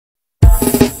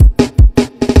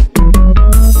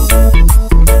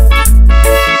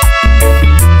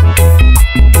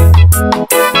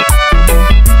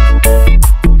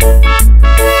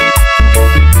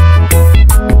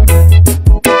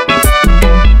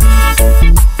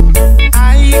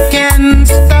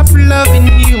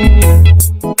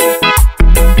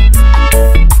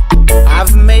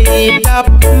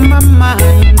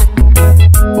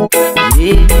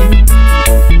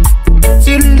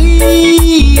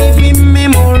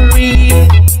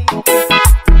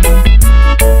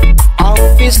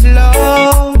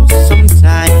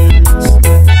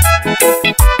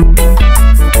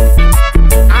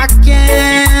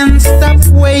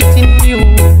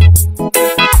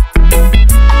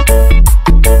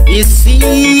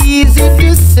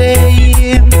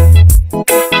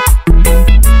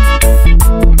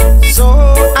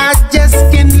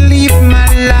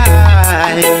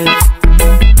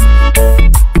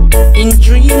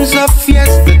dreams of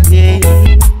yesterday.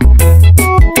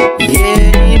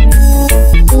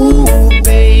 Yeah. Ooh,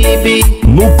 baby.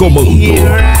 No comando,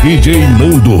 DJ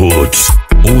Nando Roots,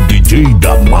 o DJ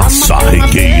da massa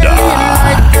regueira.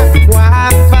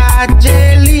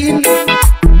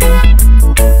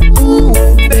 Ooh,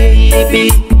 baby,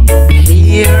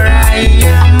 here I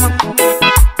am.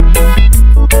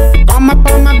 Come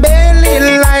up on my belly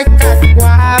like a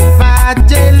guava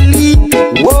jelly.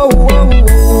 Whoa, whoa, whoa.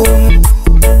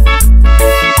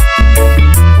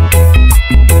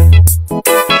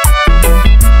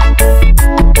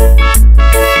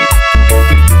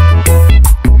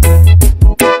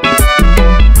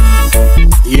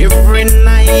 Every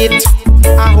night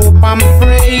I hope I'm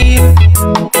praying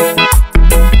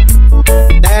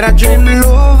that a dream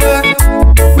lover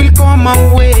will come my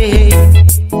way.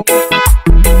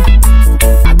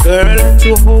 A girl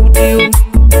to hold you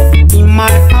in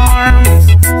my arms,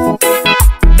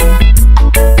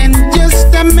 and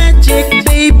just a magic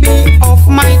baby of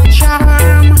my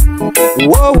charm.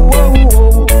 Whoa, whoa,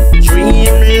 whoa.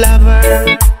 Dream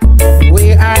lover,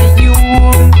 where are you?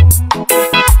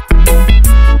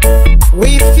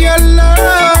 With your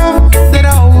love that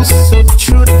oh so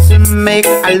true to make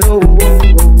a love.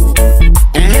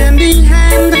 Hand in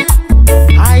hand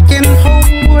I can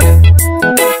hold.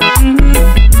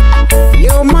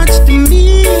 You're much to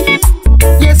me,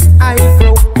 yes I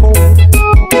grow cold.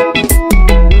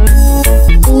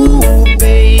 Ooh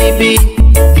baby,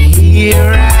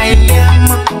 here I am.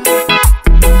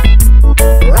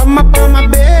 Rum up on my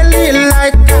belly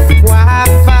like a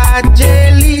guava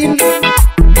jelly.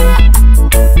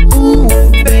 Ooh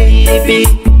baby,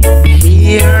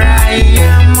 here I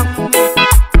am.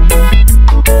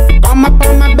 Come up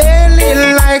on my belly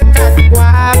like a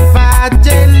guava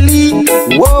jelly.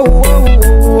 Whoa, whoa,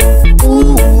 whoa.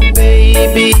 Ooh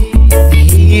baby,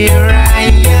 here I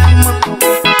am.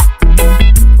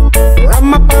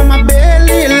 Rum up on my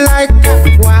belly like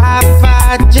a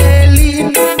guava jelly.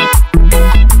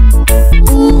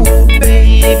 Ooh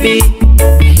baby,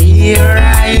 here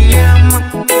I am.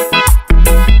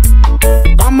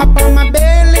 Come up on my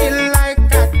belly like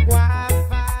a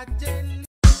guava jelly.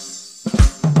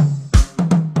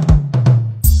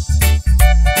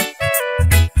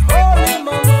 Holy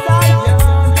Messiah, yeah,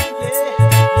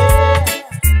 yeah.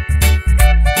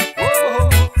 Whoa,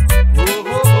 whoa,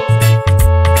 whoa.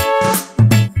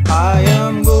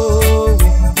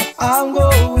 I'm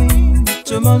going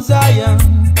to Mount Zion,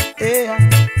 yeah.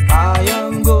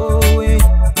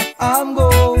 I'm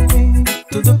going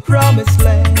to the promised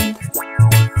land,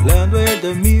 land where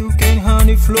the milk and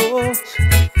honey flows,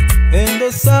 and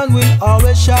the sun will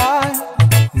always shine.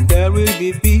 There will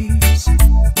be peace,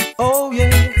 oh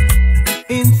yeah,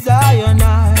 in Zion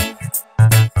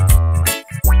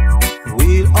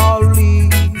we'll all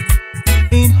live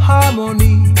in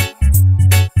harmony,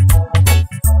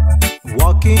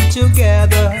 walking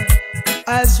together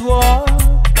as one.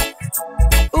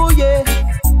 Oh yeah,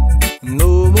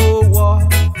 no more war,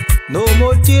 no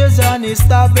more tears and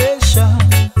starvation.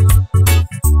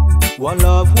 One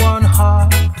love, one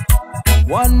heart,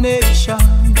 one nation.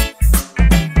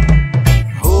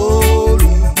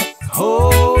 Holy,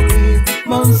 holy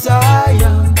Mount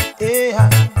Zion, yeah.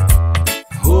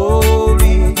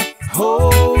 Holy,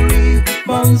 holy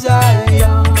Mount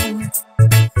Zion.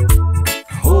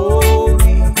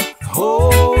 Holy,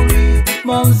 holy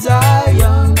Mount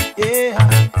Zion, yeah.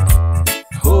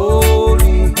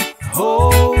 Holy,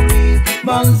 holy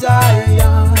Mount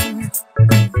Zion.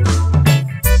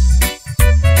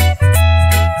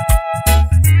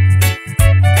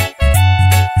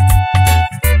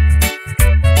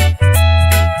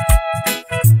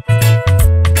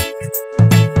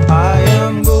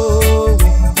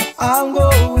 I'm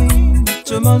going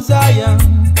to Mount Zion,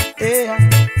 yeah.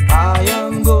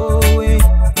 I'm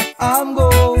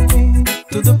going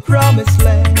to the promised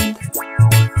land,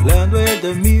 land where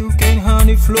the milk and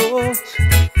honey flows,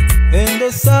 and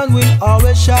the sun will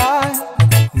always shine.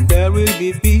 There will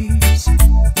be peace,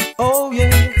 oh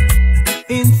yeah,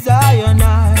 in Zion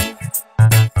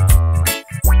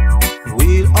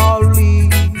we'll all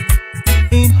live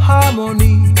in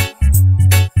harmony,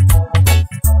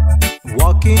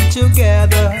 walking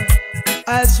together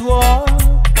as one.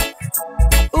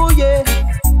 Oh yeah,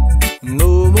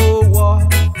 no more war,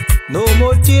 no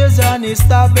more tears and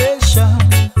starvation.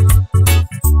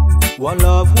 One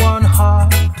love, one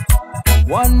heart,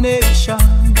 one nation.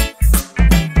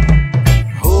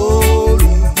 Holy,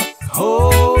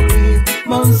 holy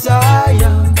Mount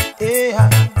Zion, yeah.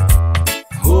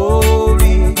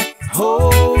 Holy,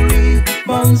 holy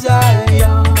Mount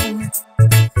Zion.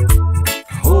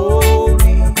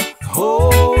 Holy,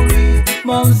 holy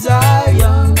Mount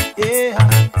Zion, yeah.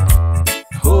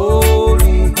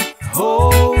 Holy,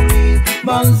 holy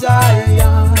Mount Zion.